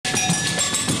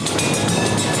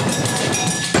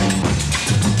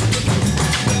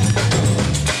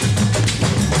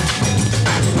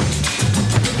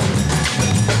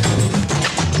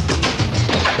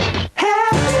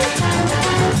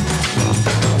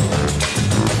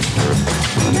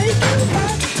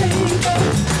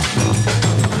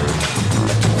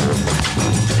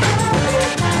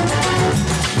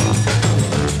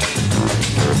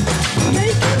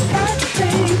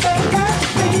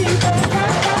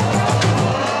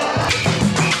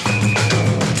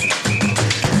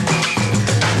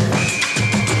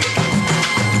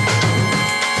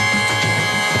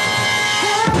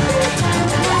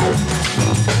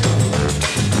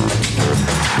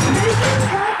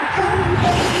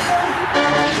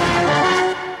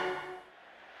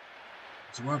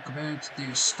So welcome here to the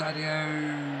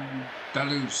Estadio de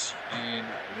Luz in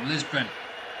Lisbon.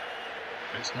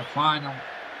 It's the final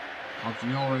of the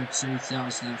Euro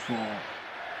 2004.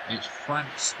 It's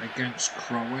France against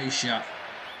Croatia.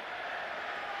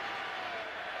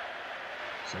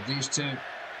 So these two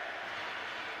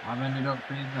have ended up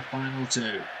being the final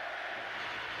two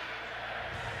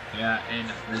here in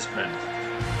Lisbon.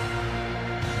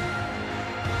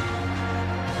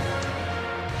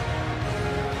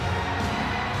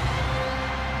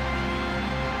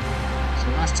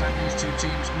 Last time these two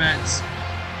teams met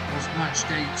was match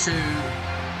day 2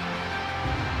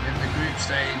 in the group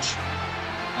stage,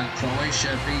 and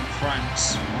Croatia beat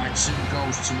France by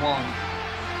 2-1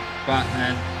 back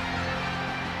then.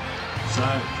 So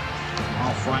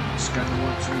are France going to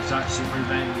want to exact some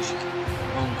revenge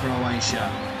on Croatia?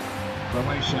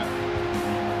 Croatia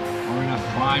are in a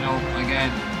final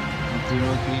again of the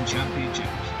European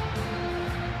Championships.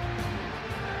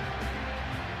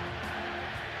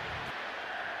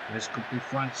 This could be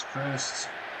France's first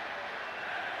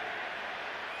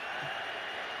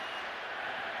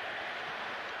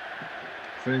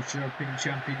European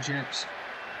Championships.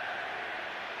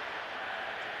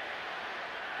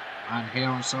 And here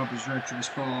on Sabres Retro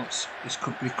Sports, this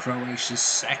could be Croatia's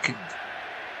second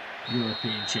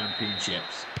European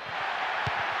Championships.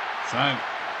 So,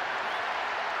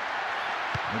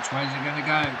 which way is it going to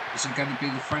go? Is it going to be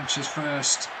the French's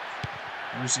first?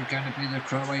 Or is it going to be the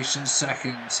Croatians'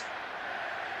 second?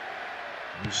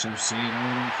 We shall see it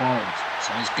all unfold.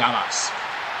 So it's Gallas.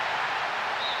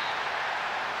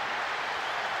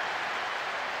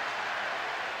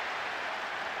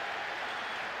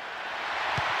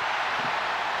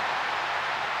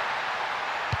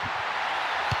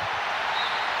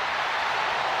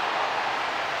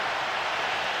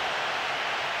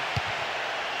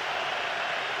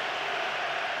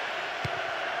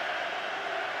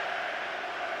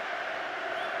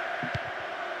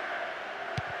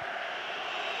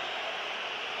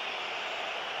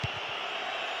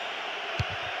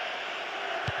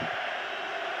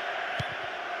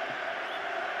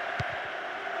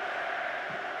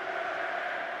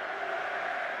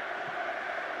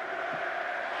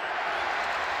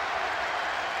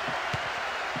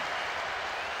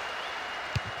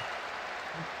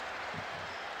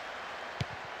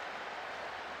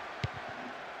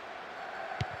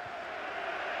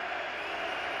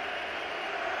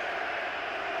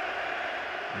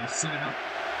 Set it up.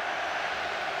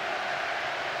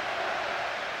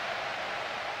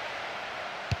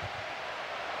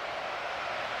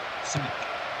 Simic.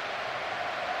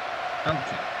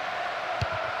 Okay.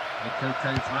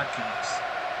 Coco Vikings.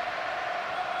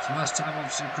 So last time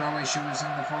obviously Croatia was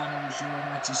in the final was Euro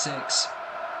 96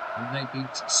 when they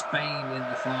beat Spain in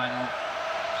the final.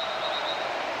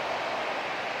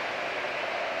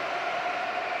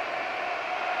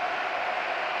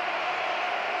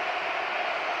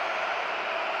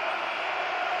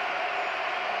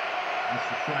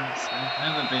 For France, they've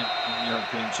never been in the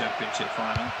European Championship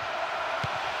final.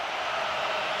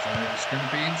 So it's going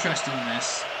to be interesting,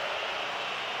 this.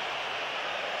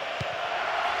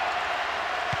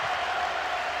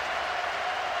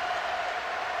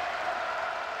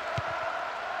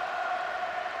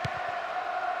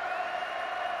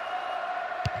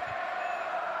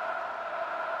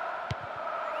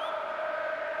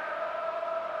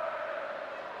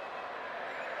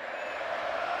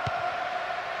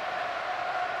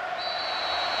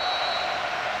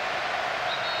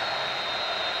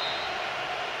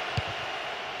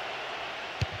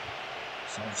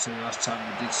 So obviously last time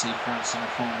we did see France in the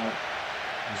final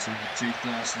was in the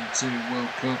 2002 World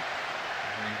Cup,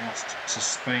 and they lost to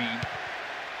Spain.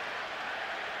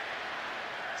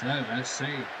 So let's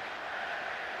see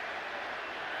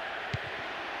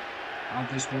how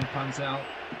this one pans out.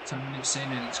 10 minutes in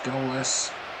and it's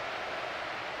goalless.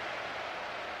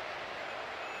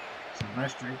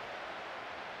 Silvestri.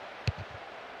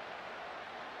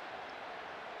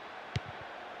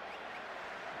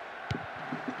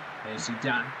 Here's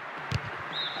Zidane.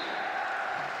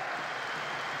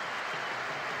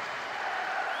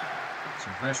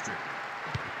 Silvestri.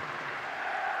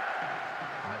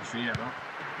 Finds Vieira.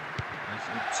 It's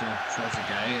up to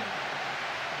Trezeguet and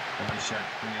Croatia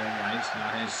bring it away. So now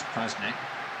here's Paznik.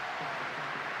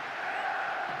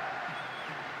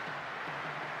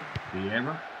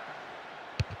 Vieira.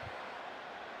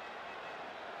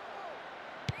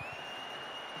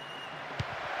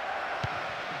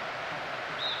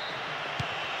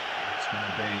 Going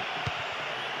to be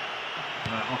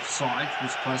offside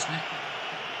was Paznik.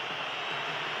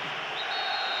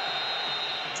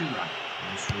 2-run.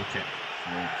 Nice free kick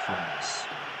for France.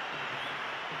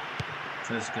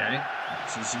 Trezeguet.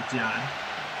 To Zidane.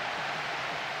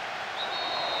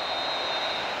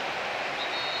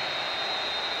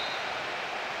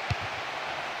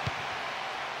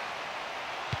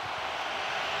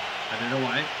 Headed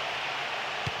away.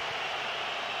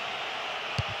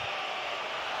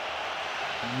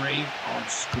 And Reeve. Oh,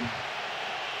 just couldn't.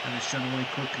 And it's shot away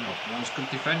quick enough. That was good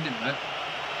defending there.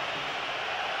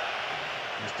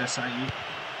 There's Desai.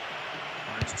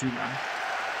 It's 2 man.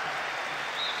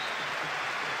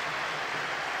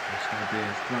 It's going to be a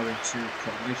throw into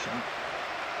Croatia.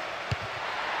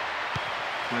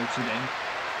 Floated in.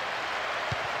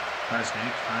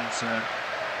 Krasnik finds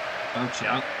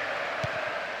Bocian.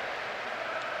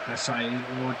 Desai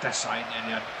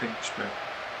nearly had a pinch, but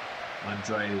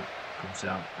Andreu comes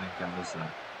out and gathers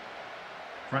that.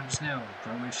 France 0,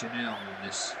 Croatia 0 in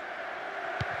this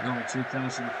Euro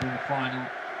 2004 final.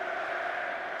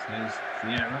 There's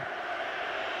Vieira.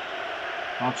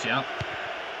 Bocian.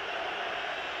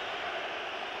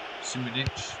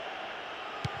 Simonic.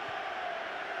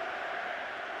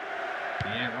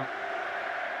 Vieira.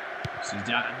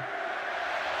 Zidane.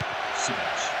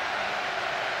 Simic.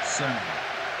 Serna.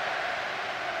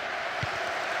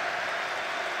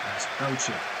 That's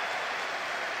Bocian.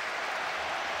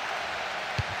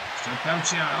 So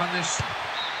Bocian on this.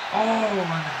 Oh,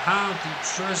 and how did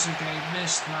Trezeguet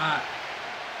miss that?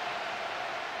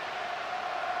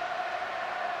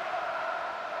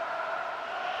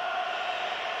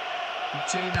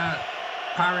 Tina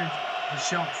parried the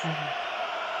shot from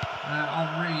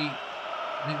Henry,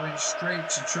 and it went straight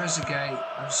to Trezeguet,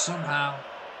 and somehow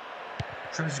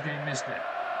Trezeguet missed it.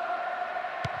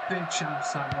 Big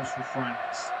chance that was for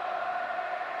France.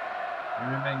 It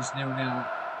remains 0-0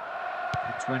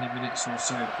 in 20 minutes or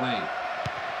so played.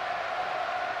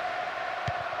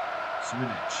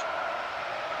 Simonic.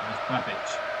 There's Babic.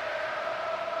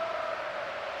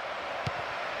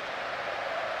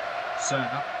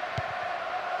 Serna.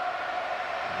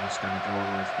 He's going to go all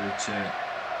the way through to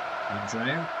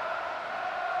Andreu.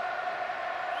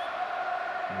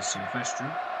 There's Silvestri.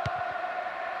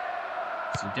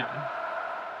 Zidane.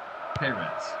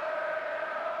 Perez.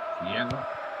 Vieira.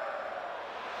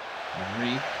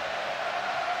 Henry.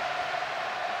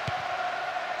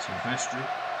 Silvestri.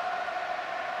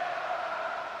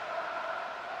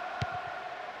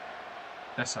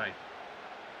 Desai.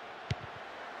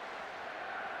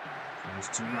 There's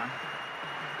 2 run.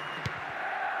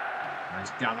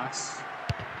 There's Gallas.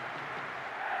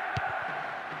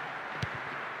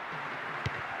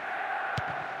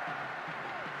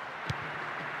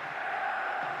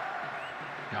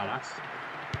 Gallas.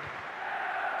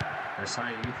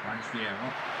 Desai finds Vieira.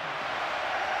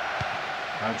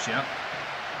 Bocian.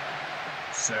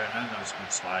 Serna, that's a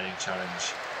good sliding challenge.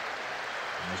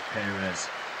 And there's Perez.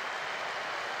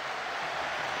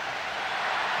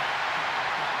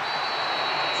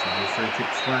 So free kick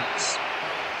to France.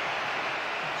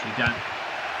 Zidane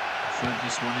flood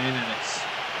this one in and it's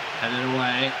headed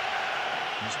away.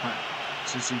 It's back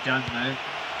to Zidane now.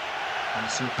 And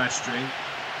Silvestri.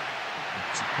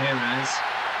 To Perez.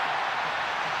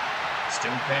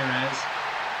 Still Perez.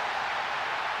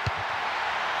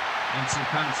 Into the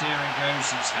penalty area it goes,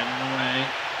 it's headed away.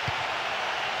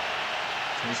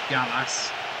 There's Gallas.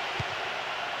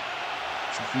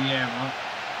 To Vieira.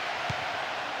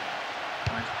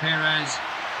 Finds Perez.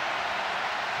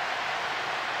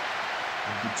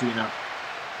 Argentina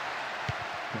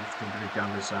comfortably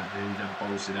gathers that lead and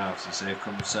bowls it out as here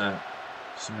comes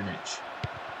Simonic.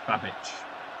 Babic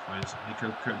finds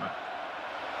Nico Kuma.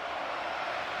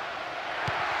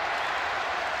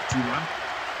 2-1.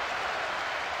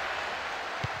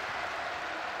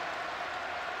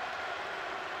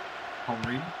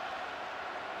 Henry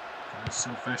finds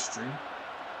Silvestri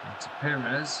into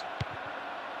Perez.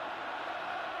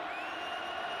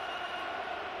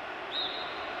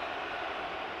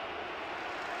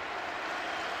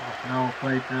 Half an hour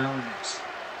played now, and it's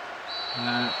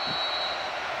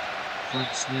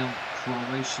France 0,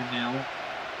 Croatia 0.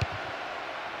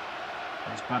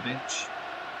 There's Babic.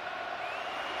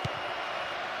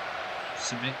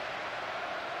 Simic.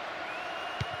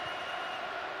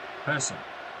 Person.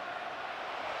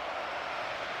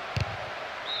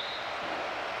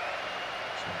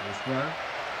 So there's Rowe.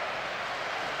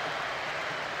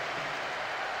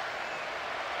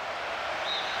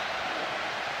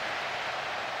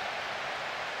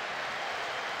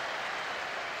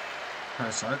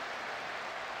 Perso.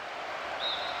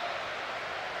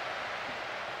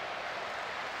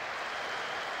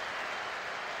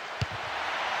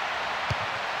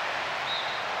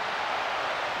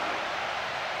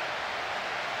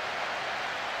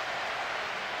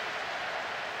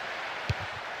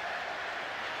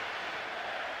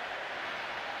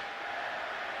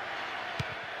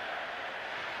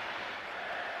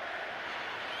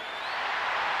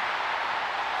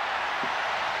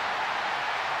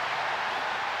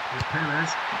 With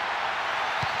Perez.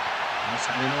 That's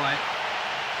out of the way.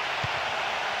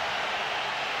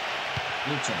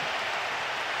 Luton.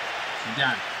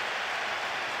 Zidane.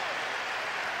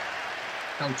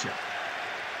 Croatia.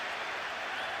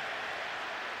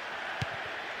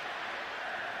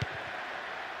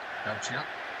 Croatia.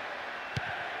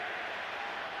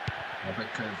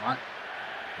 Robert Kovac.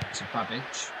 To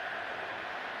Babic.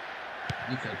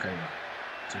 Niko Kovac.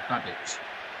 To Babic.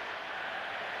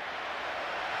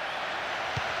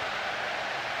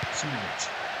 Simic.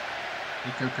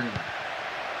 Niko Kovac.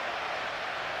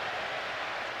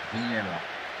 Vieira.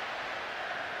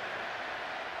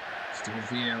 Still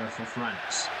Vieira for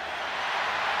France.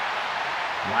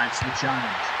 Rides the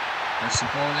challenge. There's the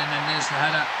ball in and there's the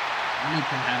header.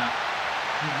 Looping header.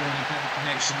 Not really a bit of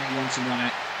connection he wanted on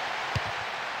it.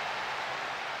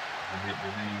 And it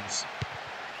remains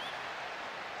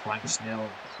France 0,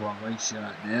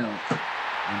 Croatia 0 in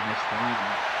this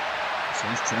final. So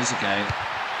there's Trezeguet.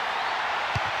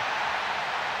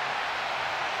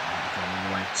 Going all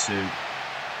the way to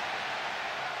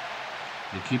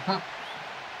the keeper.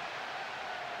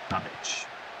 Babic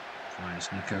finds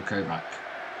Niko Kovac.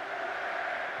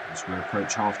 As we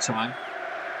approach half time.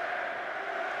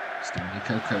 Still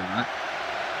Niko Kovac.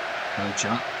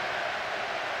 Kocha.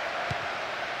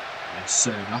 And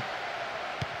Sona.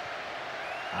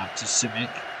 Out to Simic.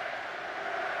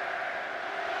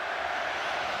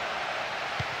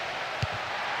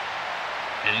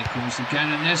 And he calls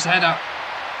again, and there's header.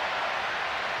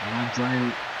 And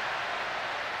Andre,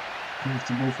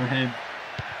 comfortable for him.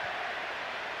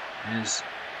 There's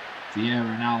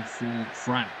Vieira now for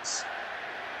France.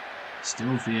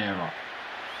 Still Vieira.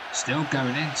 Still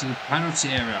going into the penalty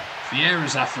area.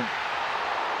 Vieira's effort.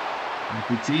 And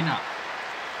Butina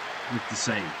with the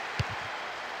save.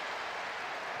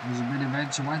 There's a bit of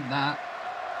end to end that.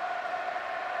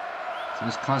 So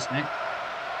there's Kosnik.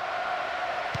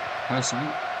 Perso.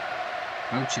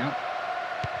 Kocha.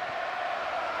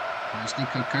 There's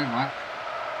Niko Kovac.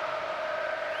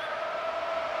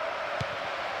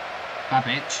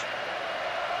 Babic.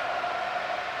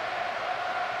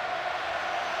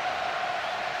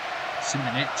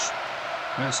 Simic.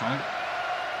 Perso.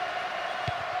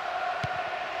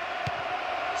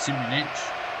 Simic.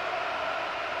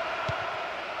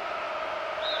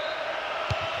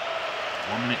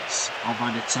 One minute of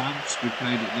added time to be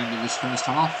played at the end of this first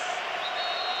half.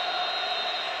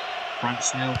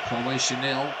 France 0, Croatia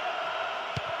 0.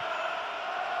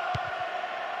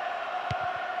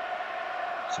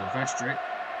 Silvestri.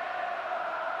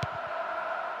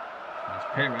 There's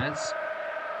Perez.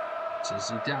 To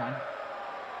Zidane.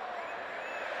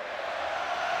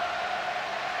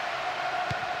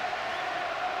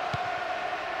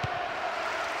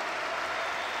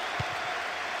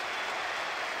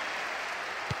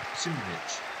 Simic.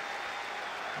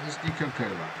 There's Niko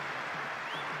Kovac.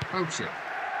 Croatia.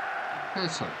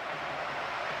 Perso.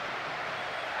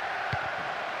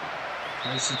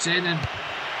 Plays it in and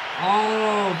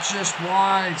oh, just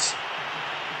wide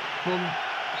from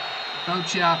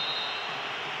Croatia.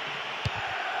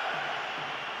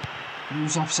 He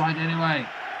was offside anyway.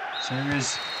 So there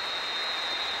is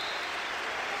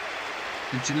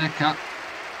Vigilica.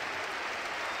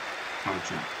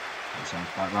 Croatia. That sounds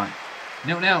quite right.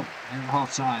 0-0 in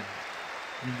half time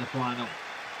in the final.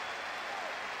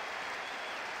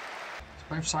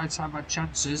 So both sides have had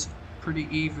chances, pretty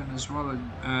even as well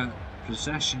in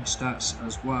possession stats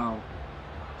as well.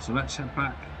 So let's head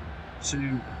back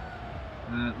to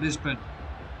Lisbon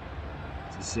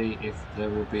to see if there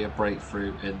will be a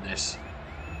breakthrough in this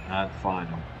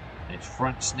final. It's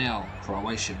France 0,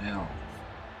 Croatia 0.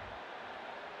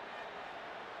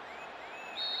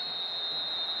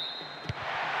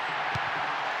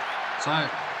 So,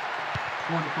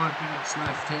 45 minutes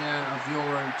left here of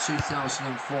Euro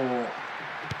 2004.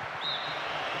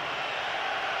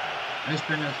 It's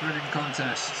been a thrilling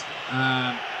contest, or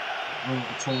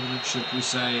a tournament should we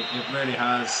say, it really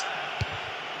has.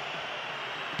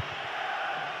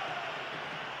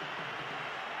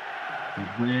 But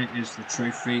where is the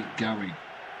trophy going?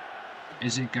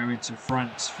 Is it going to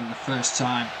France for the first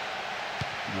time?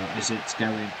 Or is it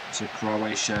going to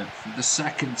Croatia for the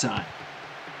second time?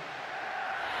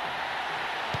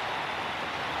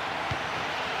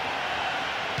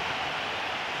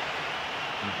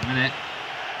 At the minute,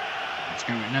 it's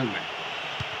going nowhere.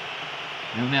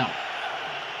 0-0.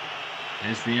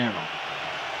 There's Vieira.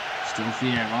 Still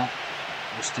Vieira.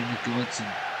 Just in the goods,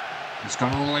 and it's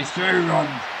gone all the way through.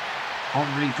 And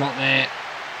Henry got there.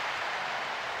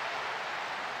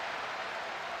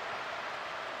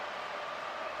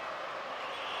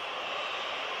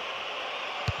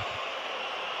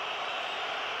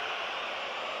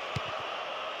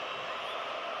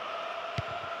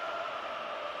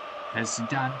 There's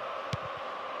Zidane.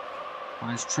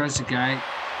 Finds Trezeguet.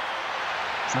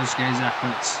 Trezeguet's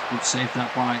efforts. Good save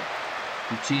that by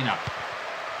Butina.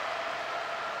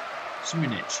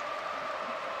 Simunic.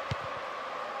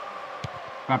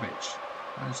 Babic.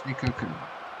 There's Nico Kuma.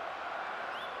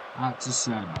 Out to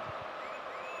Serna.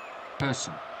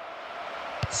 Person.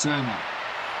 Serna.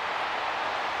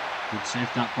 Good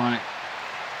save that by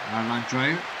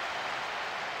Landreau.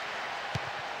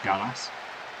 Gallas.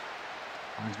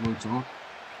 Finds Motor.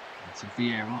 That's a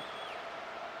Vieira.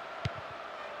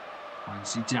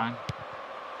 Finds Zidane.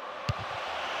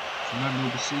 Remember,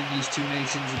 we'll be seeing these two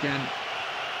nations again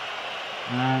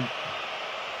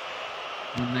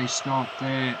when they start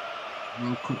their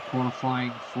World Cup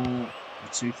qualifying for the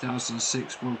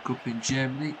 2006 World Cup in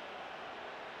Germany.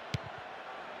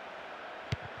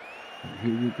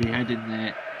 Who will be heading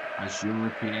there as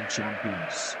European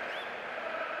champions?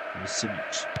 There's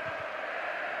Simic.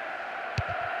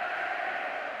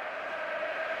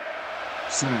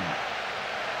 Serna.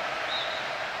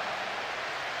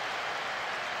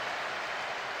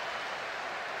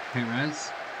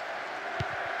 Perez.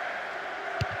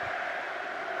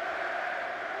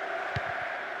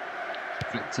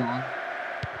 Flicked on.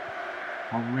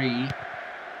 Henry.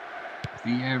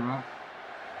 Vieira.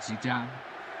 Zidane.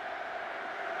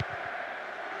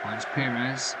 Finds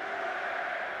Perez.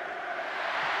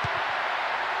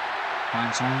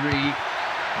 Finds Henry.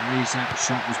 Henry's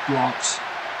shot was blocked.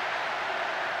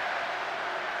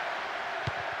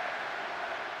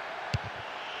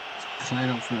 Cleared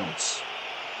upfield.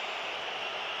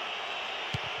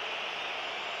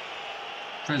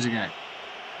 Trezeguet.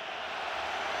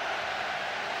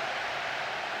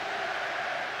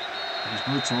 There's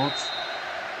Mutort.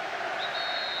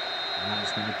 And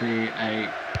that's going to be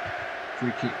a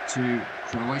free kick to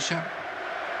Croatia.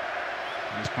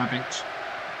 There's Babic.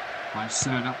 Finds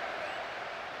Serna.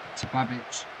 To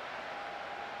Babic.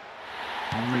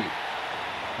 Henry.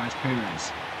 Finds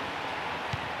Perez.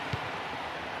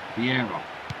 Vieira.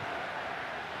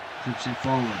 Flips it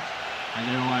forward. And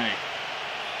then away.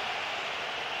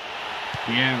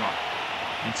 Vieira.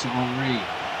 Into Henry.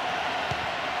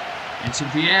 Into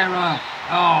Vieira.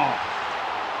 Oh!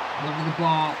 Over the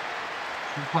bar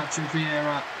from Patrick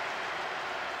Vieira.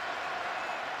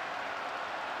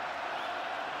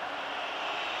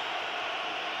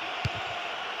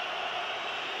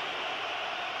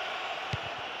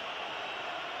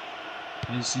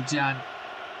 Here's Zidane.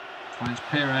 Finds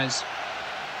Perez.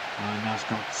 And that's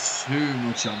got too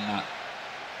much on that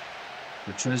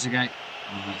for Trezeguet.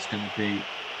 And that's going to be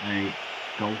a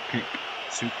goal kick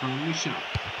to Croatia.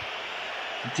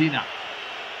 Butina.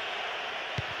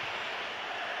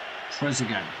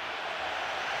 Trezeguet.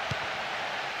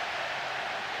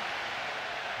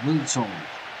 Wiltord.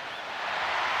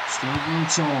 Still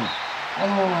Wiltord.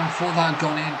 Oh, I thought that had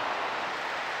gone in.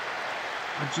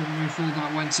 I genuinely thought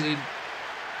that went in.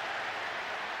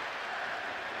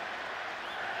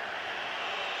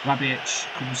 Rabic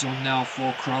comes on now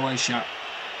for Croatia.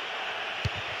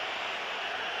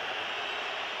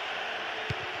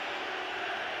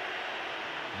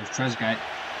 There's Trezeguet.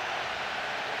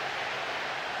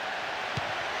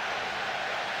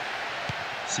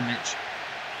 Simic.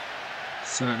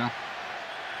 Serna.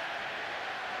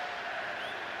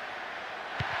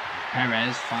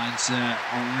 Perez finds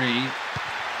Henry.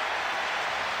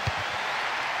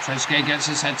 Trezeguet gets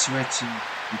his head to it and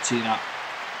Butina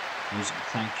goes,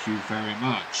 thank you very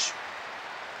much.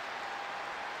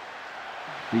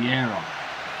 Vieira.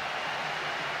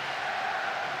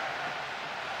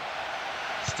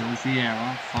 Still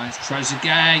Vieira. Finds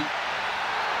Trezeguet.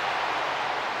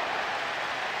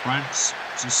 France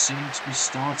just seems to be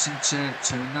starting to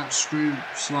turn that screw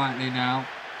slightly now.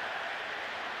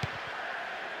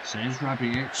 Says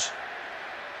Rabic.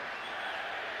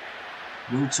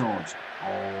 Wiltord.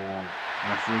 Oh,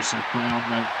 referee said play on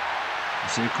though.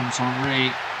 As here comes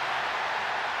Henry.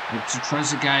 Up to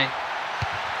Trezeguet.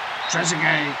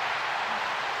 Trezeguet.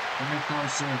 And if that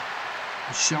was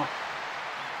a shot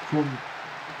from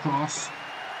cross.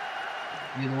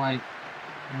 Either way,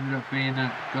 ended up being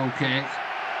a goal kick.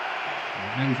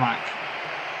 Novak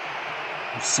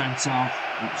was sent off.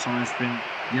 Sorry, it's been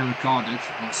yellow carded,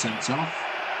 not sent off.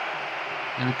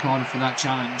 Yellow carded for that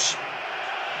challenge.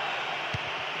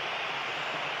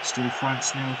 Still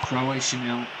France 0, Croatia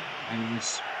 0 in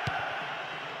this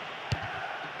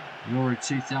Euro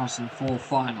 2004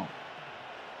 final.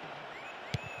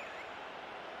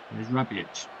 There's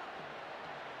Rabic.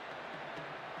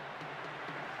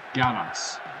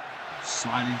 Gallas.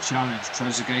 Sliding challenge.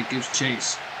 Trezeguet gives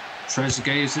chase.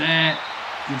 Trezeguet is there.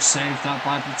 Good save that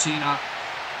by Butina.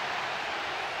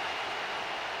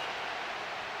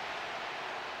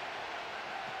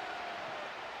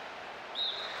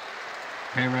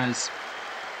 Perez.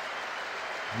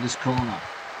 In this corner.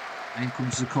 In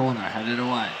comes the corner, headed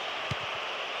away.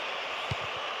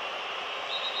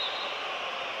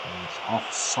 And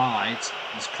offside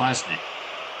is Klasnic.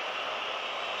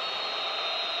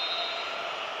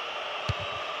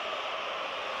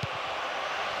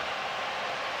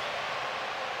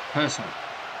 Perso.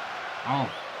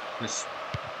 Oh, just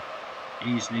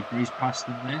easily breezed past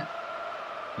them there.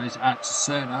 Plays it out to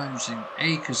Cerno, who's in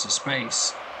acres of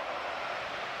space.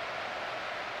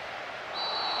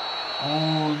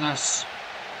 Oh, that's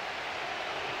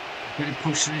a bit of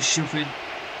pushing and shoving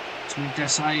between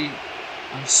Desai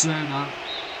and Cerno.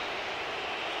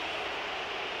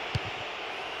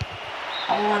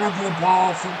 Oh, another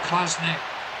ball from Klasnic.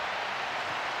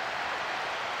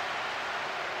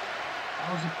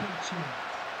 That was a picture.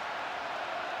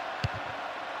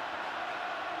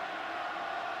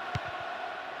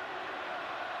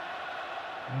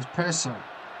 There's Perso.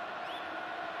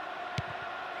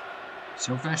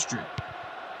 Silvestri.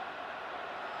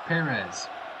 Perez.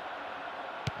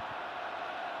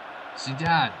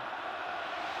 Zidane.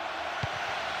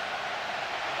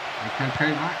 Nico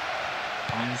Kovac.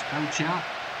 Finds Belcher.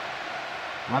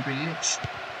 Rabic.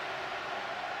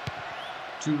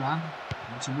 Turan.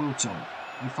 Into Wilton.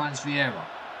 He finds Vieira.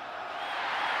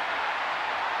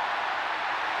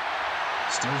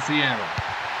 Still Vieira.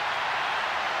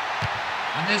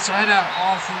 And this header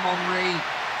off from Henry.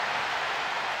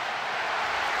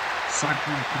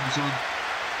 Sagman comes on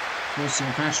for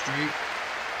Silvestri.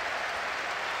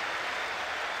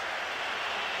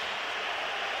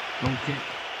 Goal kick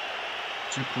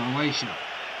to Croatia.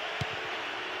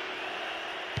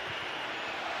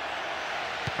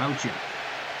 Belgium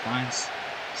finds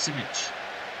Simic.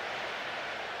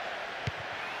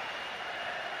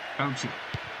 Belgium.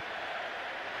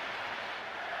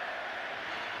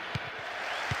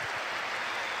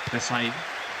 Desai.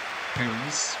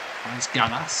 Perez finds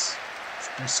Gallas.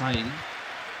 Desai.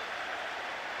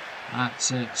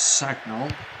 That's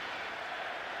Sagnol.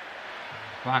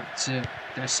 Back to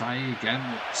Desai again,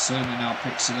 but Cerno now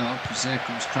picks it up as there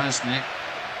comes Klasnic.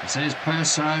 There's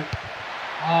Perso.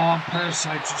 Oh, and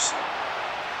Perso just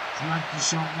dragged the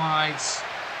shot wide.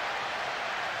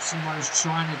 Someone was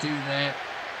trying to do there.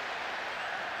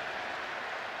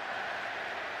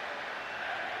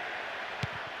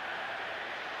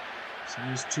 So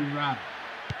there's Turan.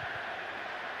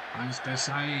 Finds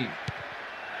Desai.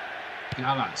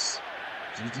 Gallas.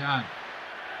 Zidane.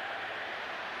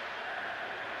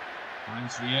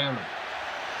 Finds Vieira.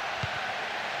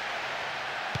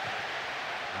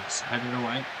 That's headed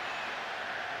away.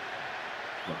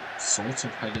 Well, sort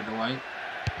of headed away.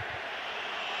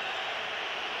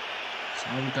 So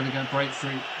we're going to get a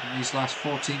breakthrough in these last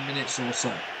 14 minutes or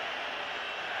so.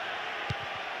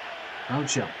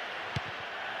 Belcher.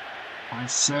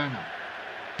 Finds Cerno.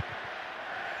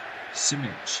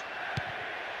 Simic.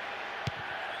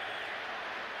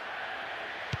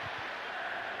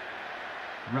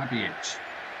 Rabic.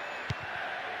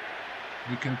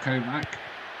 Nico Kovac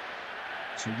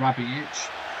to Rabic.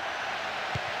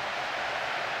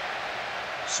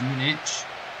 Simic.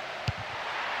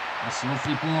 That's a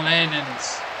lovely ball in and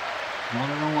it's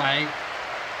rolling away.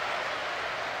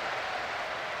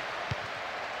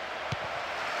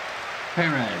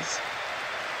 Perez.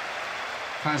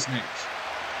 Klasnic.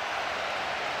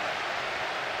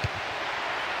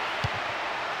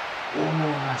 Oh,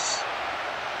 that's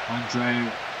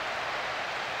Andreu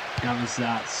gathers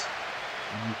that,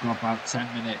 and we've got about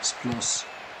 10 minutes plus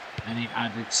any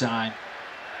added time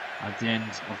at the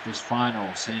end of this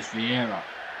final. Says Vieira.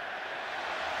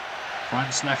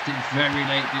 France left it very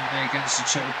late, didn't they, against the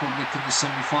Czech Republic in the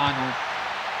semi-final.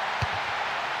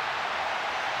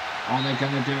 Are they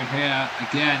going to do it here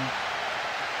again?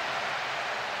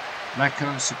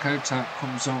 Leko Sakota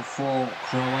comes on for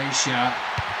Croatia.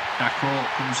 Dakor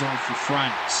comes on for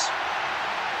France.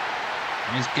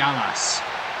 Here's Gallas.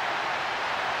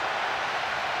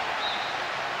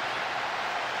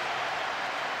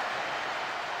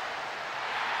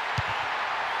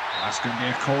 That's going to be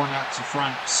a corner to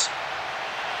France.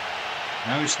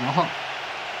 No, it's not.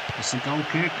 It's a goal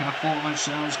kick. I thought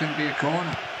it was going to be a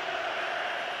corner.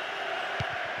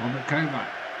 Robert Kovac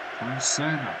finds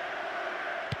Cerno.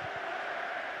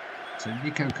 To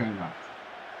Nico Kovac.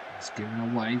 It's given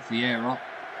away. Vieira.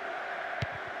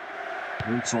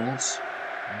 Wiltord.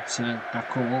 Into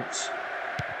Dakort.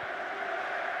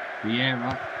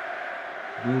 Vieira.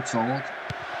 Wiltord.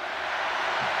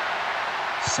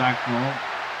 Sagnol.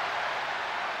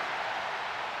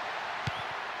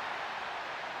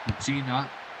 Martina.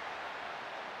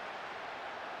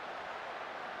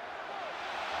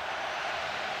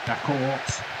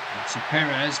 Dacourt. To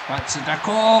Perez. Back to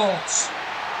Dacourt.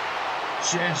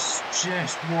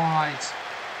 Just wide.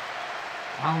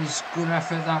 That was good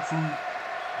effort that from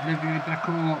Olivier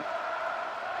Dacourt.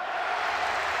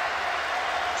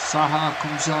 Saha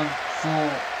comes on for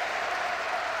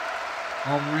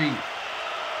Henry.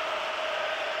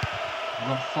 We've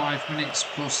got 5 minutes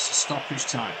plus stoppage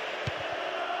time.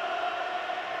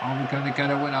 Are we going to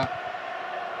get a winner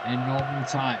in normal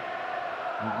time?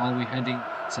 Or are we heading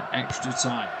to extra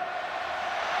time?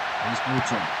 There's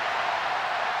Mutold.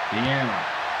 Vieira.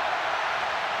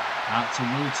 Out to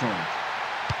Mutold.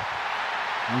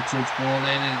 Mutold's ball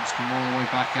in and it's come all the way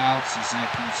back out. As there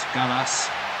comes Gallas.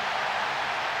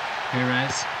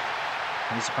 Perez.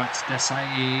 Plays it back to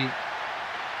Desai.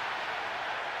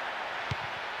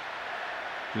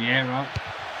 Vieira.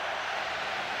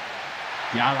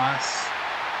 Gallas.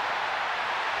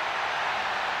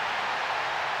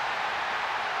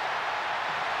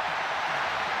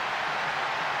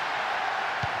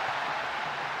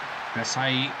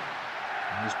 Desai.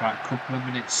 There's about a couple of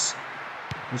minutes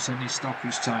plus any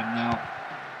stoppage time now.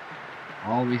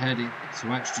 Are we heading to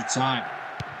extra time?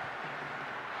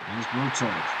 There's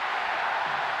Mutold.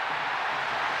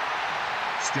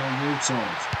 Still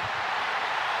Mutold.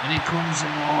 And he comes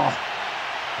and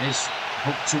is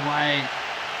hooked away.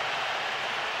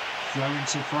 Throw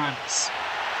into France.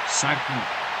 Sagna.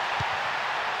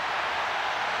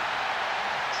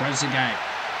 Trezeguet.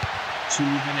 2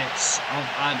 minutes of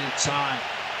added time.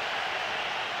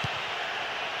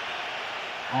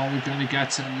 Are we going to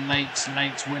get a late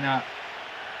winner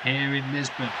here in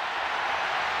Lisbon?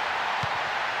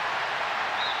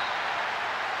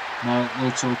 No,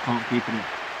 Mutold can't keep it in.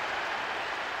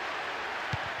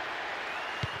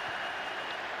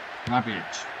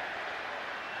 Rabic.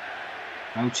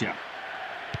 Ocha.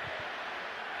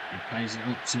 He plays it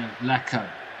up to Leko.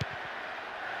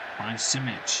 Finds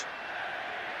Simic.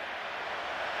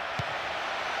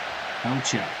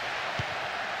 Ocha.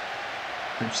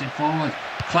 Flips it forward.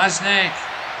 Klasnik.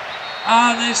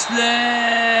 And it's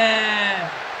there!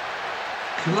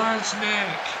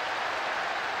 Klasnik.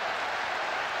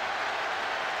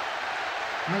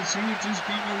 Has he just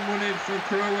gone and won it for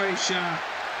Croatia?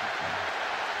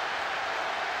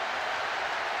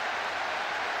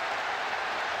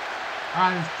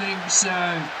 I think so.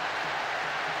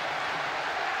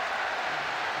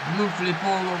 Lovely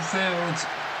ball on field.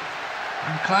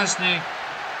 And Klasnik,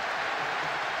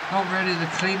 not really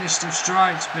the cleanest of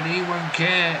strikes, but he won't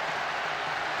care.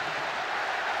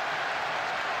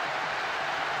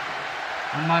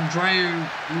 And Landreu,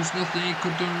 there's nothing he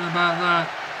could have done about that.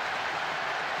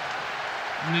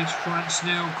 And it's France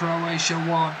 0, Croatia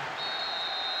 1.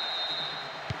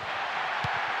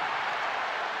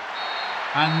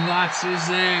 And that is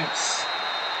it.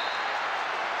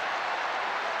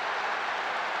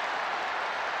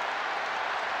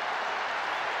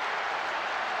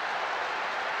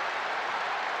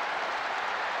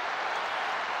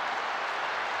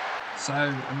 So,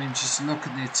 I mean, just look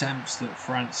at the attempts that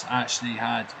France actually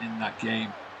had in that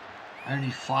game. Only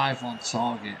 5 on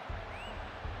target.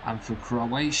 And for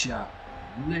Croatia,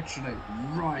 literally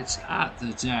right at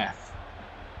the death.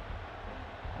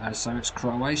 So it's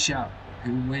Croatia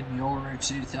who win Euro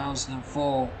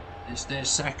 2004. It's their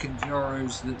second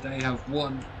Euros that they have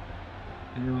won.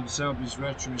 Here on Selby's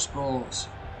Retro Sports.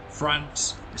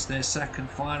 France, it's their second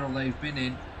final they've been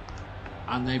in.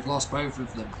 And they've lost both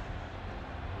of them.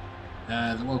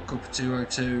 The World Cup of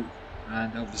 2002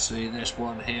 and obviously this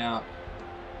one here.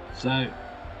 So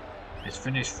it's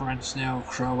finished France 0,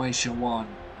 Croatia 1.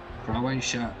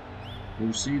 Croatia,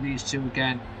 we'll see these two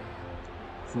again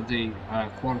for the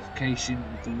qualification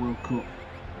of the World Cup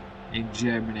in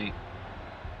Germany.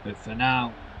 But for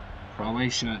now,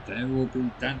 Croatia, they will be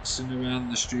dancing around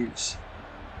the streets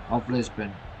of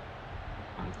Lisbon.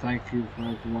 And thank you for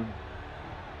everyone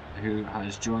who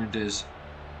has joined us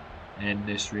in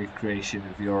this recreation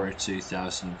of Euro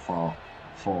 2004.